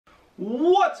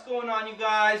What's going on, you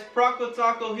guys?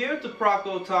 Prokotaco here at the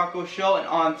Prokotaco Show, and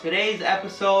on today's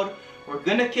episode we're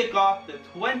gonna kick off the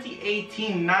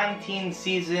 2018-19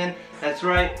 season. That's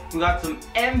right, we got some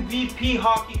MVP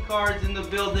hockey cards in the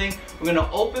building. We're gonna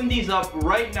open these up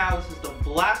right now. This is the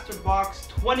blaster box,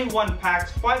 21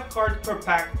 packs, 5 cards per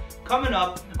pack, coming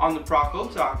up on the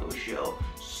Prokotaco Show.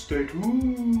 Stay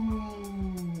tuned.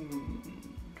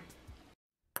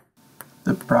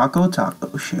 The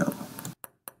Prokotaco Show.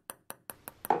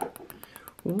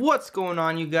 What's going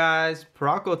on, you guys?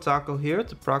 Prokotaco here at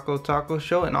the Prokotaco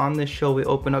Show, and on this show we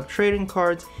open up trading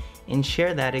cards and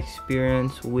share that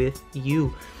experience with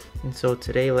you. And so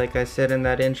today, like I said in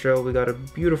that intro, we got a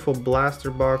beautiful blaster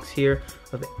box here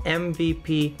of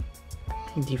MVP,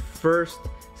 the first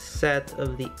set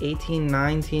of the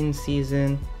 18-19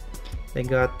 season. They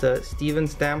got Steven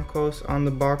Stamkos on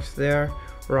the box there,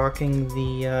 rocking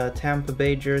the Tampa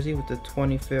Bay jersey with the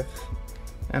 25th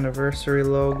anniversary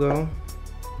logo.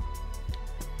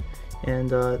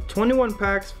 And 21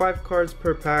 packs, 5 cards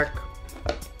per pack.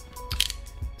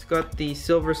 It's got the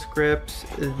silver scripts,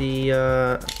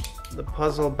 the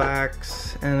puzzle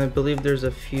backs, and I believe there's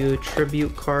a few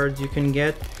tribute cards you can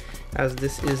get, as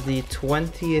this is the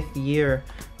 20th year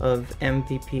of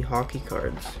MVP hockey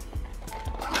cards.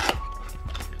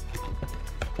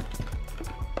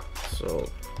 So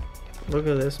look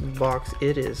at this box,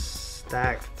 it is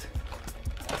stacked.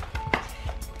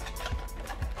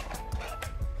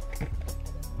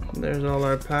 There's all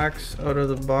our packs out of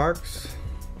the box,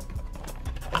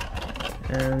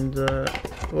 and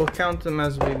we'll count them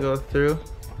as we go through.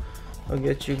 I'll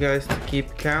get you guys to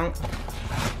keep count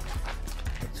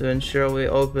to ensure we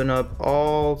open up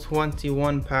all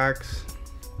 21 packs.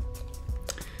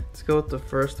 Let's go with the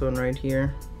first one right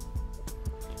here.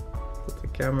 Let the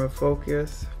camera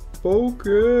focus.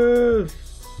 Focus!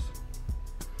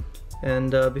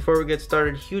 And before we get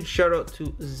started, huge shout out to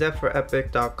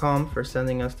ZephyrEpic.com for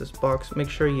sending us this box. Make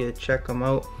sure you check them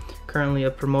out. Currently a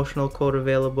promotional code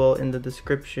available in the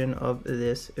description of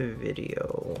this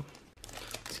video.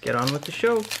 Let's get on with the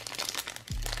show.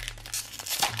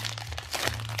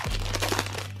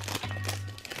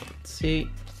 Let's see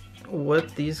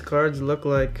what these cards look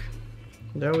like.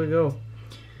 There we go.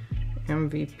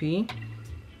 MVP.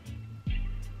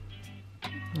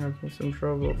 Having some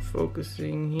trouble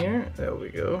focusing here. There we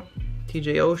go.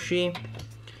 TJ Oshie,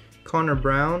 Connor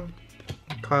Brown,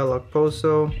 Kyle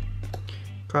Okposo.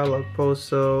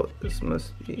 This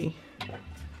must be.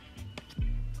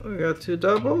 We got 2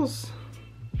 doubles.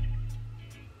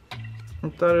 I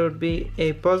thought it would be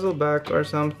a puzzle back or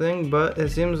something, but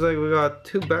it seems like we got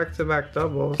 2 back-to-back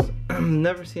doubles.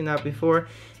 Never seen that before.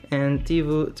 And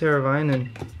Teuvo Teravainen.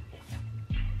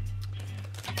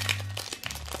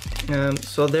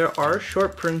 So there are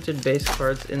short printed base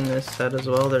cards in this set as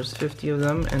well. There's 50 of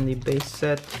them, and the base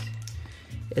set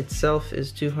itself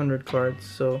is 200 cards,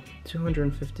 so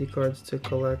 250 cards to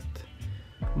collect.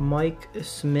 Mike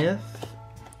Smith,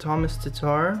 Thomas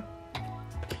Tatar,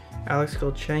 Alex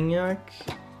Galchenyuk,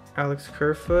 Alex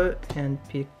Kerfoot, and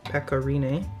Pekka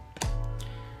Rinne.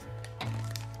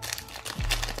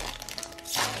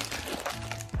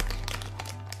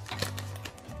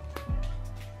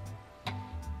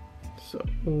 So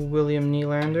William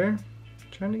Nylander,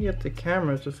 trying to get the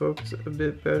camera to focus a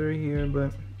bit better here,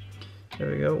 but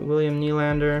there we go. William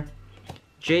Nylander.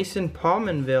 Jason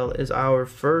Pominville is our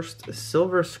first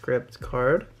silver script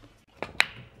card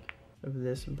of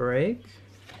this break.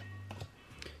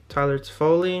 Tyler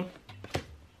Toffoli,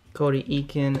 Cody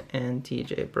Eakin, and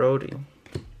TJ Brody.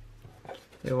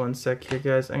 Wait one sec here,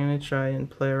 guys. I'm gonna try and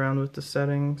play around with the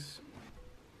settings.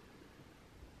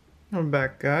 We're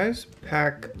back, guys.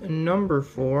 Pack number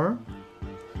 4.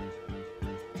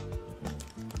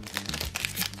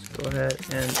 Let's go ahead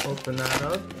and open that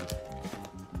up.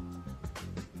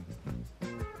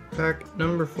 Pack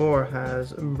number 4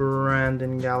 has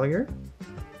Brandon Gallagher,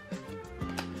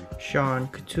 Sean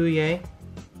Couturier,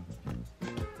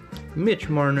 Mitch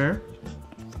Marner,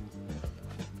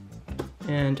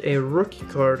 and a rookie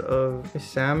card of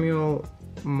Samuel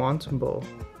Montembeault.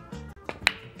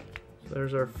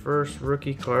 There's our first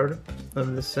rookie card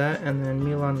of the set, and then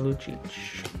Milan Lucic.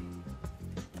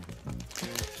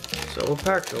 So what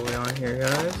pack are we on here,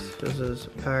 guys? This is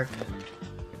pack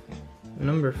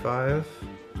number 5.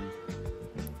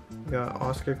 We got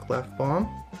Oscar Klefbom,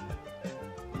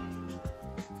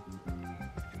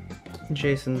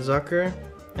 Jason Zucker,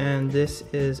 and this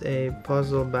is a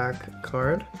puzzle back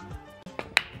card.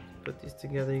 Put these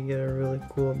together, you get a really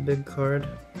cool big card.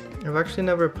 I've actually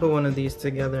never put one of these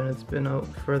together, and it's been out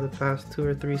for the past 2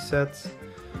 or 3 sets.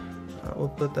 We'll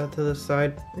put that to the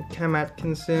side. Cam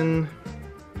Atkinson,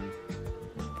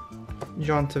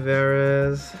 John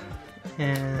Tavares,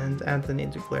 and Anthony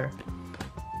Duclair.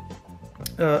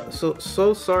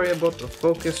 So sorry about the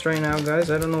focus right now, guys.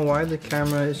 I don't know why the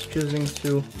camera is choosing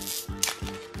to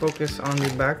focus on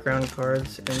the background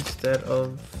cards instead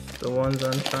of the ones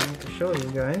I'm trying to show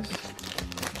you guys.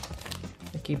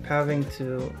 I keep having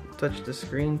to touch the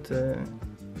screen to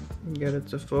get it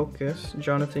to focus.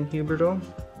 Jonathan Huberdeau,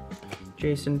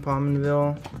 Jason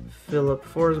Pominville, Philip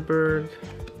Forsberg,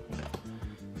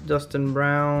 Dustin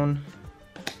Brown,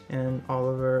 and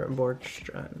Oliver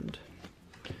Borgstrand.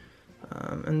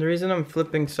 And the reason I'm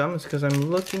flipping some is because I'm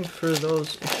looking for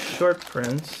those short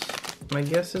prints. My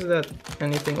guess is that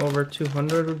anything over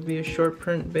 200 would be a short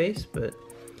print base, but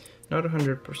not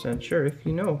 100% sure. If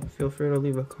you know, feel free to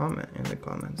leave a comment in the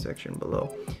comment section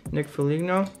below. Nick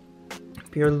Foligno,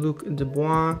 Pierre-Luc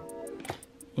Dubois,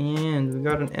 and we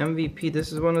got an MVP.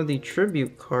 This is one of the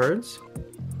tribute cards.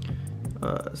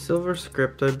 Silver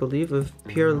script, I believe, of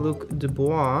Pierre-Luc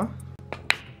Dubois.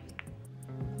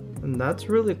 And that's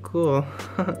really cool.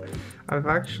 I've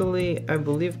actually, I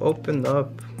believe, opened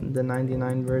up the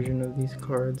 99 version of these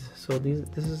cards. So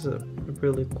this is a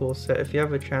really cool set. If you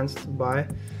have a chance to buy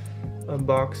a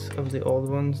box of the old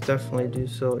ones, definitely do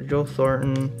so. Joe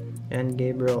Thornton and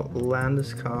Gabriel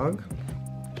Landeskog.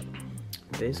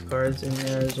 Base cards in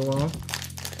there as well.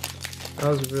 That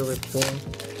was really cool.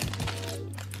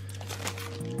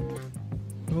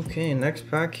 Okay, next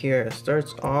pack here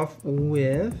starts off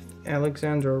with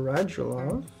Alexander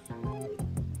Radulov.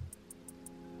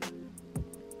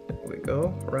 There we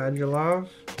go. Radulov,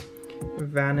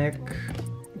 Vanek,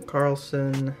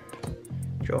 Carlson,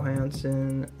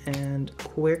 Johansson, and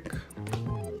Quick.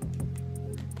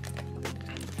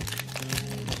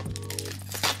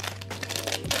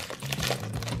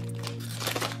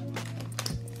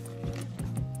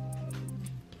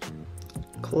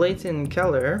 Clayton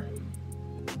Keller,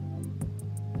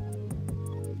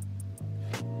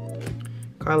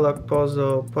 Kyle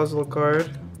puzzle card.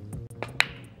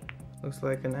 Looks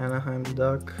like an Anaheim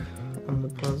Duck on the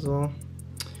puzzle.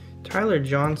 Tyler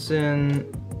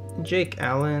Johnson, Jake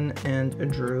Allen,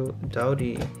 and Drew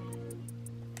Doughty.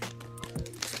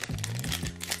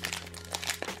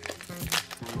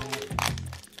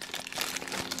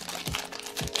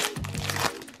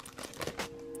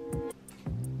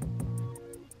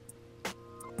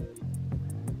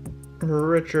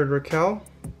 Richard Raquel,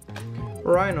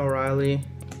 Ryan O'Reilly,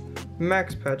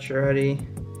 Max Pacioretty,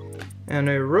 and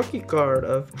a rookie card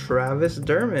of Travis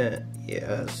Dermott.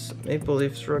 Yes, Maple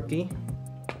Leafs rookie.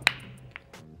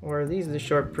 Or are these the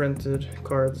short printed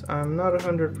cards? I'm not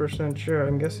 100% sure.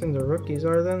 I'm guessing the rookies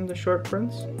are then the short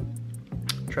prints.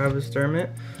 Travis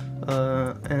Dermott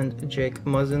and Jake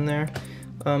Muzzin there.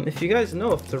 If you guys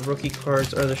know if the rookie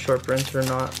cards are the short prints or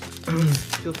not,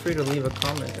 feel free to leave a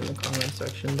comment in the comment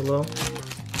section below.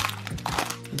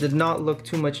 Did not look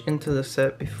too much into the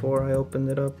set before I opened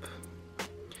it up.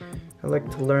 I like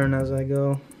to learn as I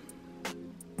go.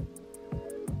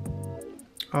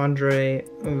 Andrei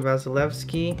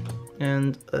Vasilevsky,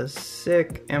 and a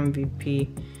sick MVP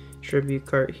tribute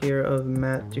card here of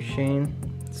Matt Duchene,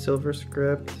 silver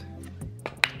script.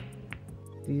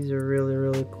 These are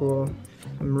really cool.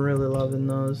 I'm really loving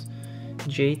those.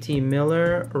 JT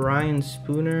Miller, Ryan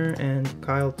Spooner, and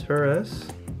Kyle Turris.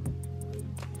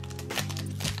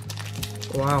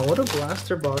 Wow, what a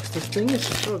blaster box. This thing is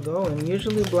still going.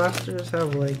 Usually blasters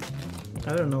have like,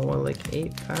 I don't know what, like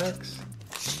 8 packs?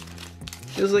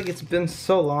 Feels like it's been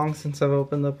so long since I've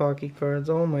opened up hockey cards.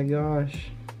 Oh my gosh.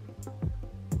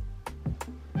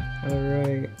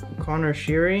 Alright, Connor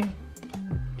Sheary,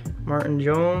 Martin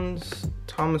Jones,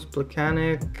 Thomas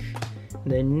Plekanec,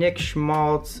 then Nick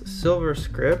Schmaltz silver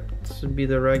script. This would be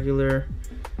the regular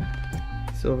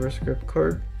silver script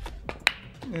card.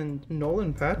 And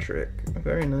Nolan Patrick,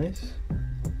 very nice.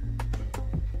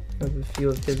 I have a few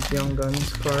of his Young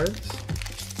Guns cards.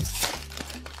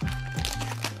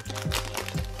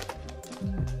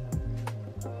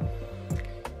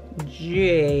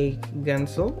 Jake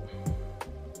Gensel.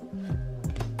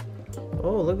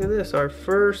 Oh, look at this. Our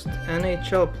first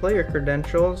NHL player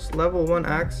credentials. Level 1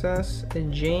 access.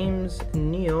 James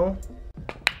Neal.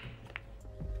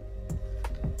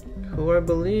 Who I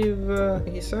believe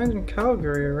he signed in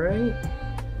Calgary, right?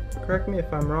 Correct me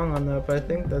if I'm wrong on that, but I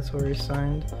think that's where he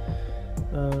signed.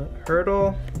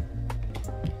 Hurdle,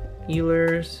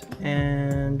 Ehlers,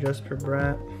 and Jesper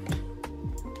Bratt.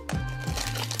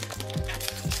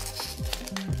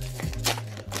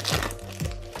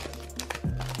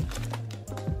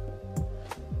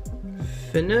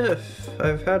 Phaneuf.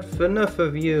 I've had Phaneuf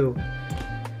of you.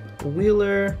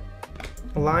 Wheeler,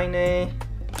 Line,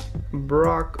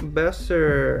 Brock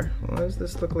Besser. Why does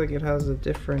this look like it has a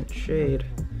different shade?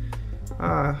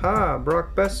 Aha,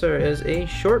 Brock Besser is a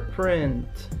short print.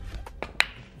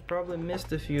 Probably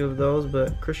missed a few of those,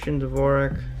 but Christian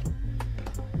Dvorak.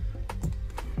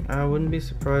 I wouldn't be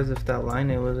surprised if that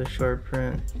Line was a short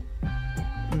print.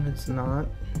 And it's not.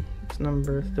 It's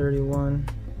number 31.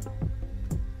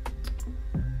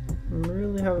 I'm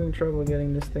really having trouble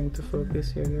getting this thing to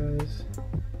focus here, guys.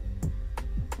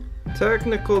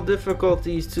 Technical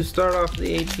difficulties to start off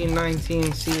the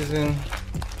 18-19 season.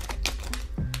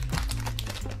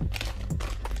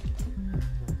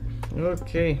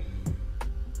 Okay.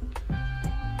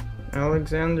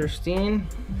 Alexander Steen.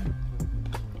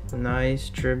 Nice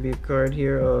tribute card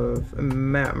here of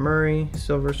Matt Murray,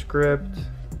 silver script.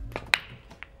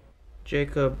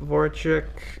 Jacob Voracek,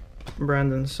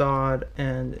 Brandon Saad,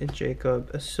 and Jacob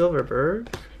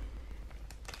Silverberg.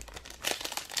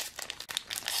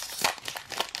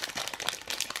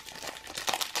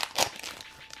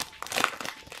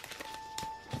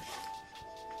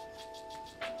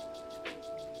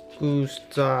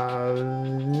 Gustav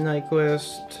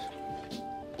Nyquist,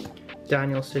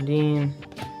 Daniel Sedin,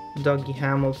 Dougie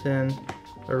Hamilton,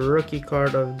 a rookie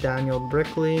card of Daniel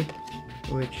Brickley,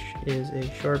 which is a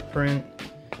short print,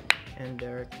 and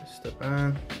Derek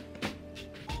Stepan.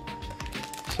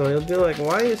 So you'll be like,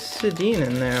 why is Sedin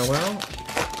in there? Well,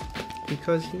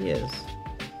 because he is.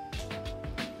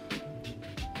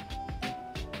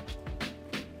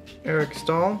 Eric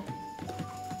Stahl,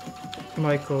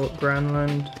 Michael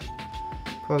Granlund,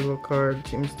 puzzle card,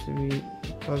 seems to be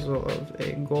a puzzle of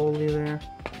a goalie there.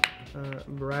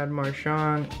 Brad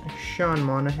Marchand, Sean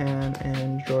Monahan,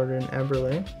 and Jordan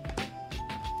Eberle.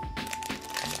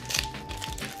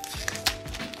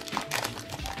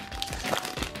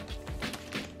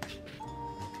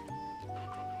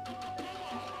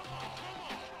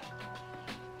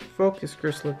 Focus,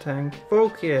 Chris Letang.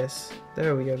 Focus!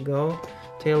 There we go.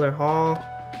 Taylor Hall,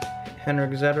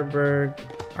 Henrik Zetterberg,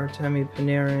 Artemi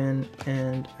Panarin,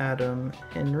 and Adam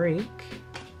Henrique.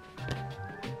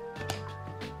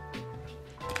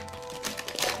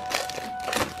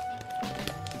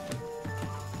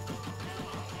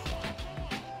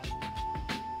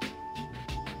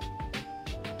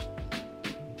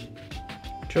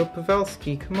 Joe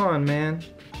Pavelski, come on, man.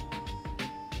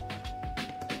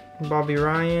 Bobby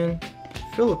Ryan,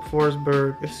 Philip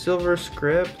Forsberg, a silver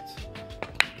script,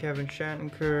 Kevin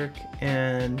Shattenkirk,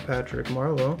 and Patrick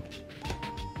Marleau.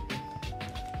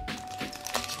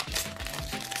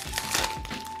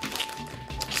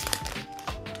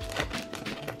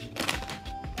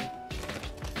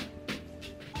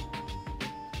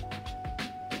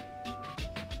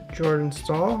 Jordan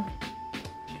Stahl,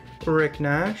 Rick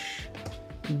Nash,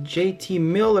 JT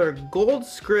Miller, gold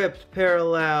script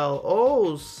parallel.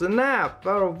 Oh, snap,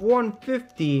 out of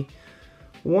 150.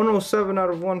 107 out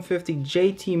of 150,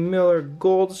 JT Miller,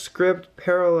 gold script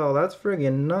parallel. That's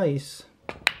friggin' nice.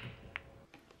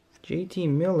 JT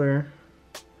Miller.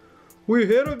 We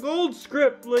hit a gold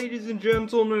script, ladies and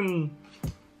gentlemen.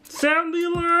 Sound the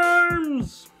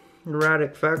alarms!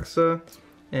 Radek Faksa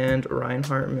and Ryan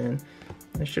Hartman.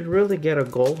 I should really get a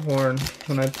gold horn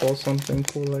when I pull something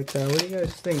cool like that. What do you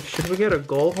guys think? Should we get a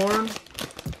gold horn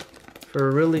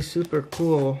for really super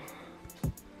cool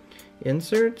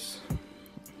inserts?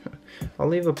 I'll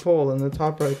leave a poll in the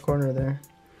top right corner there.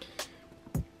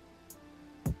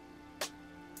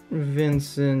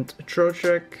 Vincent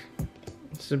Trocheck,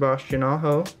 Sebastian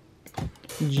Aho,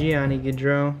 Gianni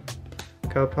Gaudreau,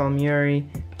 Cal Palmieri,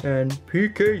 and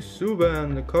PK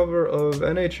Subban. The cover of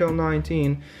NHL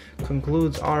 19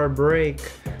 concludes our break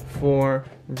for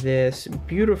this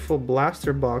beautiful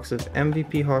blaster box of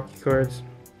MVP hockey cards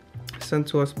sent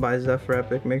to us by Zephyr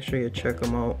Epic. Make sure you check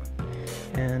them out.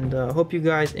 And hope you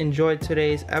guys enjoyed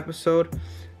today's episode.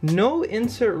 No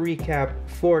insert recap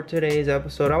for today's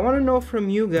episode. I want to know from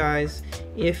you guys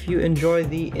if you enjoy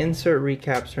the insert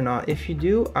recaps or not. If you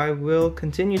do, I will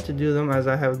continue to do them as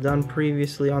I have done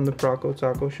previously on the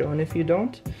Prokotaco show. And if you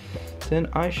don't, then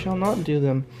I shall not do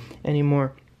them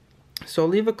anymore. So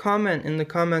leave a comment in the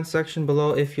comment section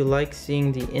below if you like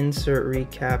seeing the insert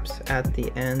recaps at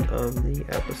the end of the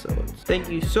episodes. Thank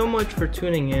you so much for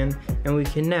tuning in, and we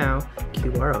can now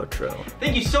cue our outro.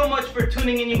 Thank you so much for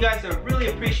tuning in, you guys. I really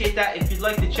appreciate that. If you'd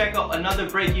like to check out another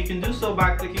break, you can do so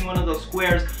by clicking one of those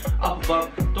squares up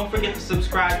above. Don't forget to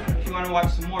subscribe if you want to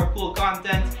watch some more cool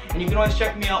content, and you can always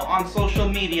check me out on social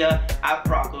media at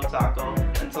Prokotaco.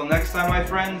 Until next time, my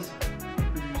friends,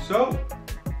 peace out.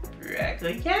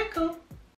 Prokotaco.